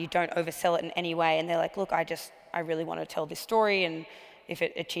 and you don't oversell it in any way, and they're like, look, I really want to tell this story, and if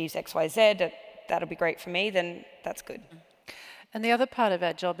it achieves X, Y, Z, that'll be great for me, then that's good. And the other part of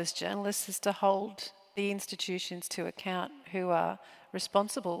our job as journalists is to hold the institutions to account who are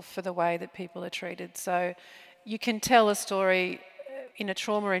responsible for the way that people are treated. So you can tell a story in a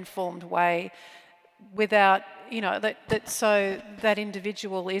trauma-informed way without, so that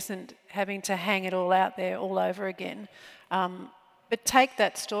individual isn't having to hang it all out there all over again. But take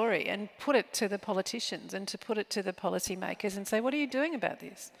that story and put it to the politicians and to put it to the policymakers and say, what are you doing about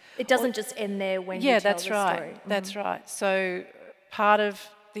this? It doesn't just end there when you tell the story. Yeah, that's right. That's right. So part of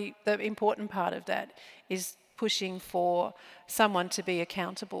the important part of that is pushing for someone to be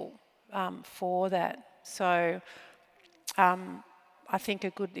accountable for that. So I think a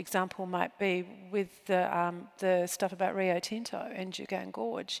good example might be with the stuff about Rio Tinto and Juukan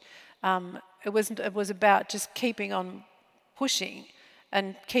Gorge. It was about just keeping on pushing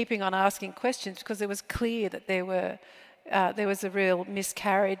and keeping on asking questions, because it was clear that there was a real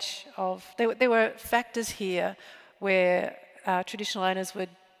miscarriage of... There were factors here where traditional owners were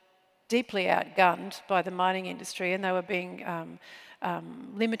deeply outgunned by the mining industry, and they were being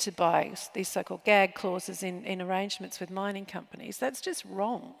limited by these so-called gag clauses in arrangements with mining companies. That's just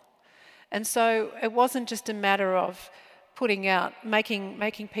wrong. And so it wasn't just a matter of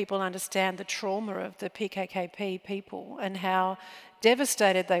making people understand the trauma of the PKKP people and how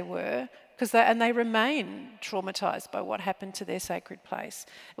devastated they were, and they remain traumatised by what happened to their sacred place.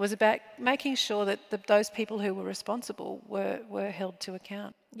 It was about making sure that those people who were responsible were held to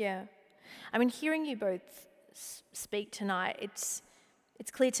account. Yeah. I mean, hearing you both speak tonight, it's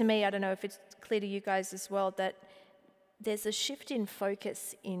clear to me, I don't know if it's clear to you guys as well, that there's a shift in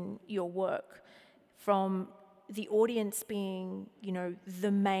focus in your work from the audience being,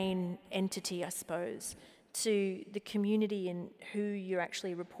 the main entity, I suppose, to the community and who you're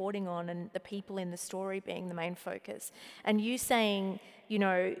actually reporting on, and the people in the story being the main focus. And you saying,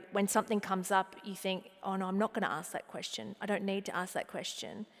 when something comes up, you think, oh no, I'm not going to ask that question. I don't need to ask that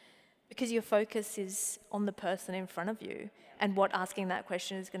question, because your focus is on the person in front of you and what asking that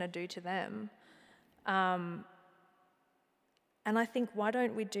question is going to do to them. And I think, why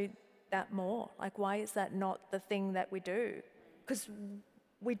don't we do that more? Like, why is that not the thing that we do? Because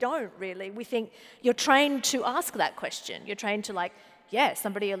we don't really. We think you're trained to ask that question. You're trained to,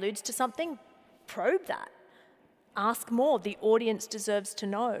 somebody alludes to something, probe that. Ask more. The audience deserves to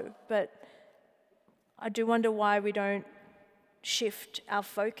know. But I do wonder why we don't shift our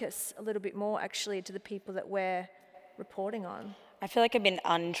focus a little bit more actually to the people that we're reporting on. I feel like I've been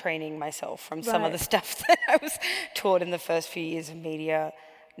untraining myself from some of the stuff that I was taught in the first few years of media,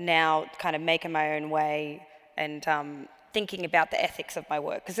 now kind of making my own way and thinking about the ethics of my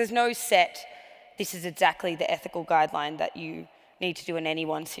work. Because there's no this is exactly the ethical guideline that you need to do in any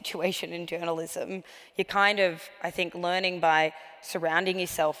one situation in journalism. You're kind of, I think, learning by surrounding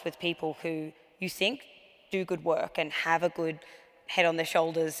yourself with people who you think do good work and have a good head on their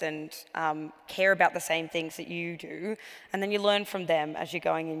shoulders and care about the same things that you do. And then you learn from them as you're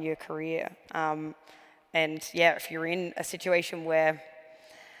going in your career. If you're in a situation where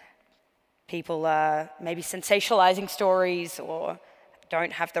people are maybe sensationalizing stories or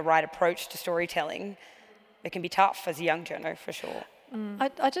don't have the right approach to storytelling, it can be tough as a young journo, for sure.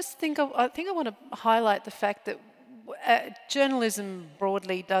 I think I want to highlight the fact that journalism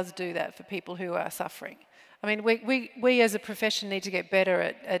broadly does do that for people who are suffering. I mean, we as a profession need to get better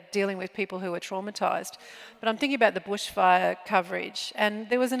at dealing with people who are traumatised. But I'm thinking about the bushfire coverage, and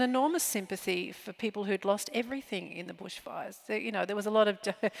there was an enormous sympathy for people who'd lost everything in the bushfires. There was a lot of,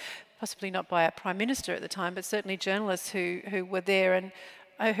 possibly not by our Prime Minister at the time, but certainly journalists who were there and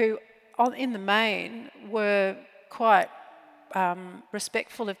who, in the main, were quite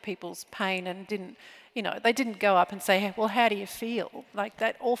respectful of people's pain and they didn't go up and say, well, how do you feel? Like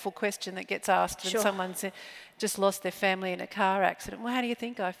that awful question that gets asked when someone's just lost their family in a car accident. Well, how do you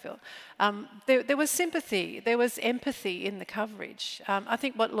think I feel? There was sympathy, there was empathy in the coverage. I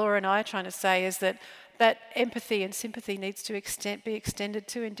think what Laura and I are trying to say is that empathy and sympathy needs to be extended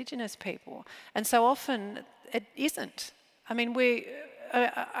to Indigenous people. And so often it isn't. I mean,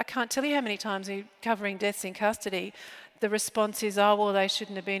 I can't tell you how many times we're covering deaths in custody, the response is, oh, well, they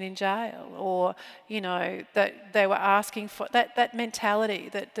shouldn't have been in jail, or, that they were asking for that mentality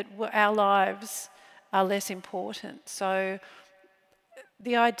that our lives are less important. So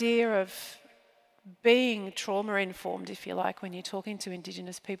the idea of being trauma-informed, if you like, when you're talking to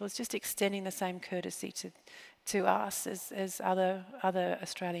Indigenous people, is just extending the same courtesy to us as other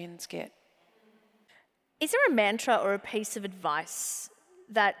Australians get. Is there a mantra or a piece of advice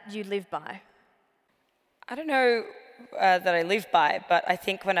that you live by? I don't know that I live by, but I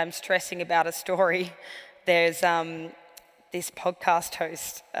think when I'm stressing about a story, there's this podcast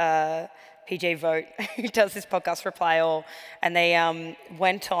host, PJ Vogt, who does this podcast, Reply All, and they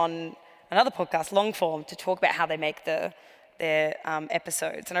went on another podcast, Longform, to talk about how they make their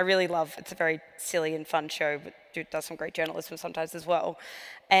episodes. And I really love, it's a very silly and fun show, but Dude does some great journalism sometimes as well.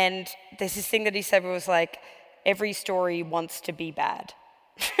 And there's this thing that he said was like, every story wants to be bad.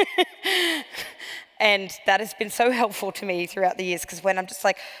 And that has been so helpful to me throughout the years, because when I'm just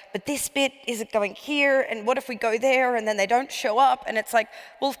like, but this bit isn't going here, and what if we go there and then they don't show up? And it's like,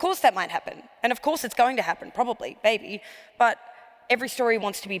 well, of course that might happen. And of course it's going to happen, probably, maybe. But every story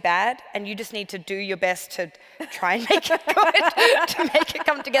wants to be bad, and you just need to do your best to try and make it good, to make it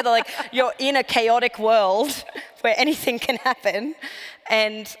come together. Like, you're in a chaotic world where anything can happen.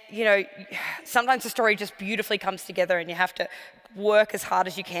 And, sometimes the story just beautifully comes together, and you have to work as hard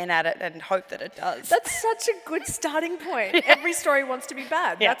as you can at it and hope that it does. That's such a good starting point. Yeah. Every story wants to be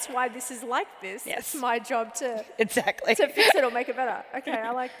bad. Yeah. That's why this is like this. Yes. It's my job to exactly to fix it or make it better. Okay,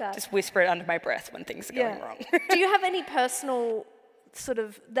 I like that. Just whisper it under my breath when things are going wrong. Do you have any personal sort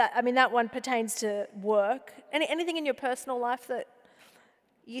of that one pertains to work. Anything in your personal life that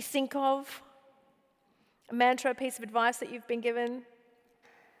you think of? A mantra, a piece of advice that you've been given?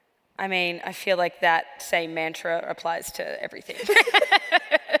 I mean, I feel like that same mantra applies to everything.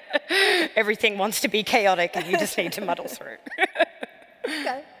 Everything wants to be chaotic, and you just need to muddle through.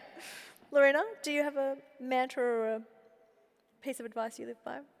 Okay. Lorena, do you have a mantra or a piece of advice you live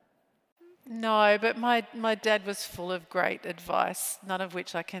by? No, but my dad was full of great advice, none of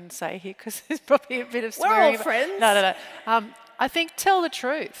which I can say here because there's probably a bit of swearing. We're all friends. No. I think tell the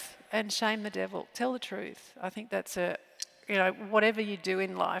truth and shame the devil. Tell the truth. I think that's whatever you do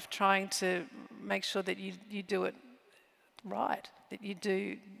in life, trying to make sure that you do it right, that you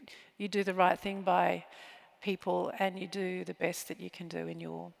do the right thing by people, and you do the best that you can do in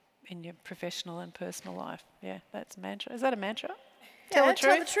your professional and personal life. Yeah, that's a mantra. Is that a mantra? Tell the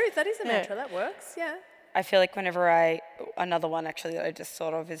truth. That is a mantra. That works. Yeah. I feel like another one actually that I just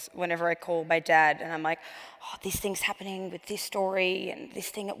thought of is whenever I call my dad and I'm like, oh, this thing's happening with this story and this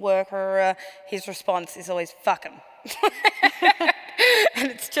thing at work, his response is always, fuck him.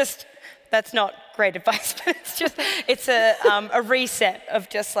 And it's just, that's not great advice, but it's a reset of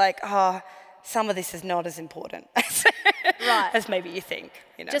just like, some of this is not as important as maybe you think.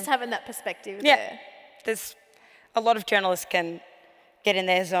 Just having that perspective yeah. there. There's a lot of journalists can get in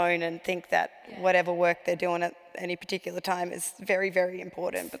their zone and think that whatever work they're doing at any particular time is very, very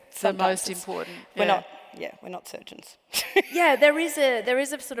important. But the most important. We're not surgeons. Yeah, there is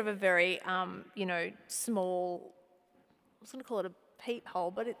a sort of a very small, I was going to call it a peephole,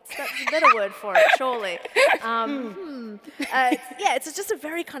 but that's a better word for it, surely. It's just a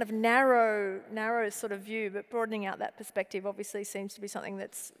very kind of narrow sort of view, but broadening out that perspective obviously seems to be something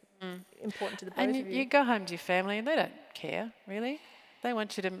that's important to the both and of you. You go home to your family and they don't care, really. They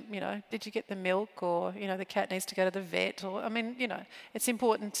want you to, did you get the milk, or, the cat needs to go to the vet, or, it's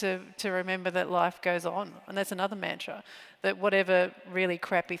important to remember that life goes on. And that's another mantra, that whatever really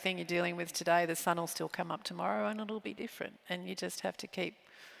crappy thing you're dealing with today, the sun will still come up tomorrow and it'll be different. And you just have to keep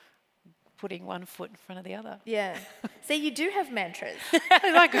putting one foot in front of the other. Yeah. See, you do have mantras.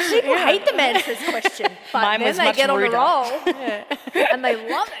 People hate the mantras question, but then they get on a roll and they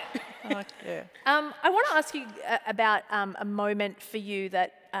love it. Yeah. I want to ask you about a moment for you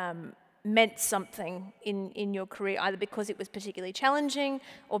that meant something in your career, either because it was particularly challenging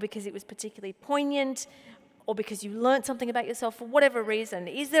or because it was particularly poignant or because you learnt something about yourself for whatever reason.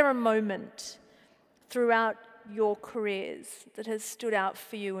 Is there a moment throughout your careers that has stood out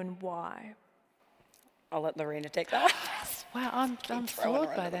for you and why? I'll let Lorena take that one. Wow, I'm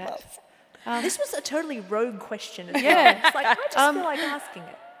floored by that. This was a totally rogue question as well. Yeah. It's like, I just feel like asking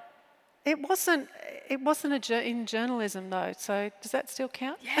it. It wasn't in journalism though, so does that still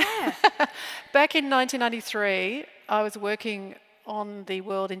count? Yeah. Back in 1993, I was working on the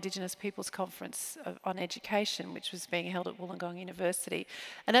World Indigenous Peoples Conference on Education, which was being held at Wollongong University.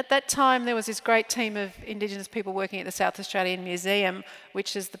 And at that time, there was this great team of Indigenous people working at the South Australian Museum,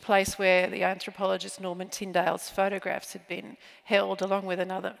 which is the place where the anthropologist Norman Tyndale's photographs had been held, along with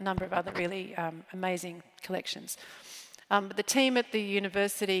a number of other really amazing collections. But the team at the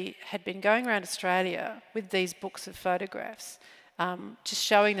university had been going around Australia with these books of photographs, just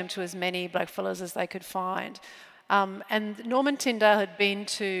showing them to as many blackfellas as they could find. And Norman Tyndale had been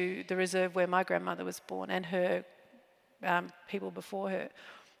to the reserve where my grandmother was born and her people before her.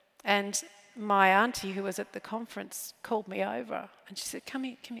 And my auntie, who was at the conference, called me over and she said, come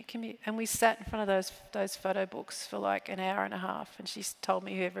here. And we sat in front of those photo books for like an hour and a half, and she told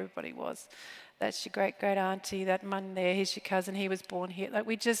me who everybody was. That's your great auntie, that man there, here's your cousin, he was born here. Like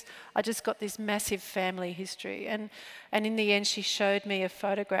I just got this massive family history. And in the end, she showed me a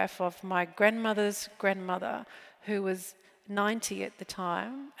photograph of my grandmother's grandmother, who was 90 at the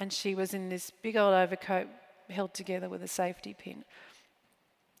time, and she was in this big old overcoat held together with a safety pin.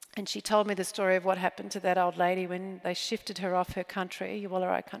 And she told me the story of what happened to that old lady when they shifted her off her country,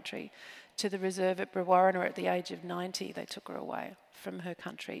 Yuwallerai country, to the reserve at Brewarrina at the age of 90. They took her away from her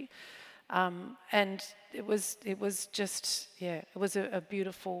country. And it was just, it was a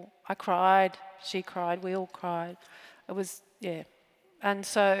beautiful, I cried, she cried, we all cried. It was, And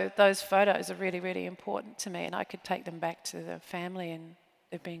so those photos are really, really important to me, and I could take them back to the family, and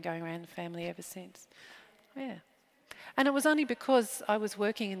they've been going around the family ever since. Yeah. And it was only because I was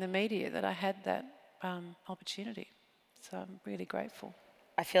working in the media that I had that opportunity. So I'm really grateful.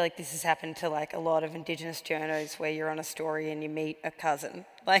 I feel like this has happened to like a lot of Indigenous journos where you're on a story and you meet a cousin.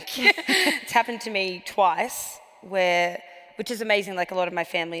 Like it's happened to me twice which is amazing. Like a lot of my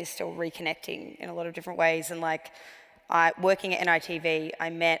family is still reconnecting in a lot of different ways. And like working at NITV, I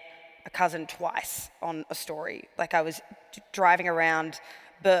met a cousin twice on a story. Like I was driving around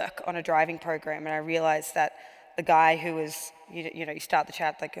Burke on a driving program, and I realised that the guy who was, you start the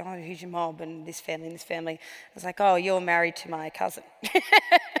chat like, oh, who's your mob, and this family. I was like, oh, you're married to my cousin.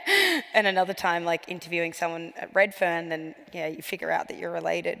 And another time, like interviewing someone at Redfern, and you figure out that you're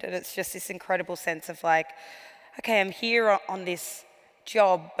related. And it's just this incredible sense of like, okay, I'm here on this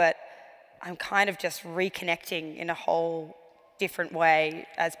job, but I'm kind of just reconnecting in a whole different way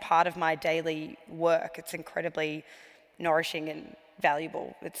as part of my daily work. It's incredibly nourishing and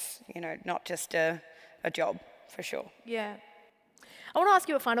valuable. It's, not just a job, for sure. Yeah. I want to ask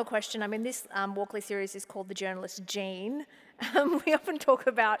you a final question. I mean, this Walkley series is called The Journalist Gene. We often talk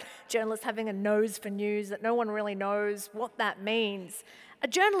about journalists having a nose for news, that no one really knows what that means. A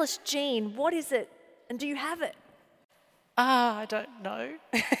journalist gene, what is it, and do you have it? I don't know.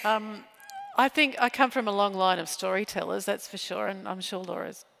 I think I come from a long line of storytellers, that's for sure, and I'm sure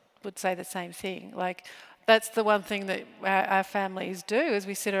Laura would say the same thing. Like, that's the one thing that our families do, is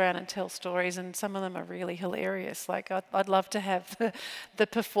we sit around and tell stories, and some of them are really hilarious. Like, I'd love to have the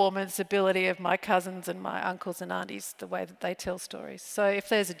performance ability of my cousins and my uncles and aunties, the way that they tell stories. So if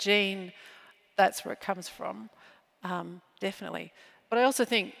there's a gene, that's where it comes from, definitely. But I also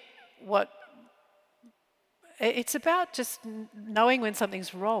think it's about just knowing when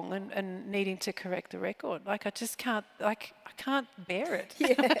something's wrong and needing to correct the record. Like, I just can't, I can't bear it.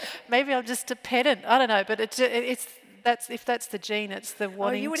 Yeah. Maybe I'm just a pedant. I don't know, but if that's the gene, it's the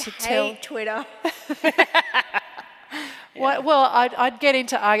wanting to tell. You would hate Twitter. Well, I'd get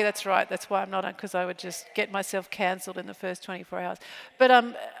into argue. That's right. That's why I'm not on, because I would just get myself cancelled in the first 24 hours. But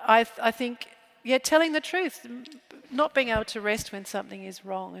I think, telling the truth, not being able to rest when something is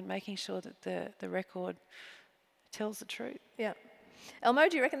wrong, and making sure that the record tells the truth. Yeah. Elmo,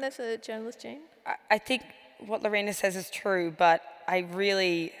 do you reckon that's a journalist gene? I think what Lorena says is true, but I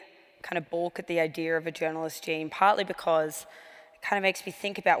really kind of balk at the idea of a journalist gene, partly because it kind of makes me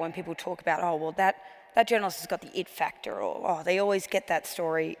think about when people talk about, oh, well, that journalist has got the it factor, or, oh, they always get that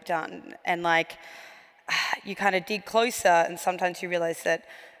story done. And like, you kind of dig closer, and sometimes you realise that,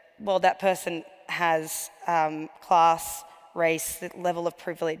 well, that person has class, race, the level of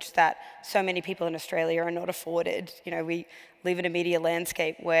privilege that so many people in Australia are not afforded. You know, we live in a media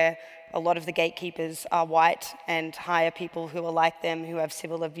landscape where a lot of the gatekeepers are white and hire people who are like them, who have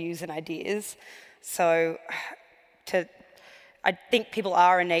similar views and ideas. So I think people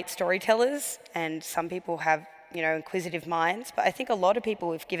are innate storytellers, and some people have, you know, inquisitive minds, but I think a lot of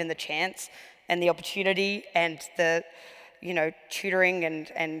people, if given the chance and the opportunity and the, you know, tutoring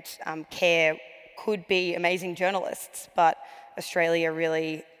and care, could be amazing journalists. But Australia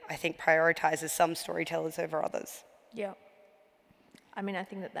really, I think, prioritises some storytellers over others. Yeah. I mean, I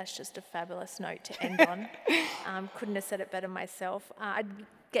think that's just a fabulous note to end on. Couldn't have said it better myself. I'd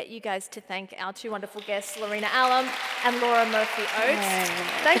get you guys to thank our two wonderful guests, Lorena Allam and Laura Murphy-Oates.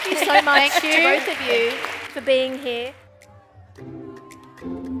 Thank you so much to both of you for being here.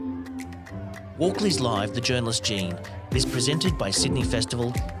 Walkley's Live, The Journalist Gene, is presented by Sydney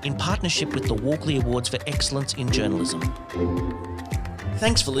Festival in partnership with the Walkley Awards for Excellence in Journalism.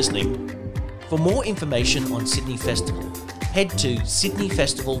 Thanks for listening. For more information on Sydney Festival, head to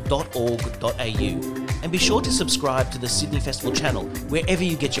sydneyfestival.org.au and be sure to subscribe to the Sydney Festival channel wherever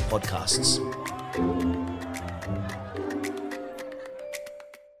you get your podcasts.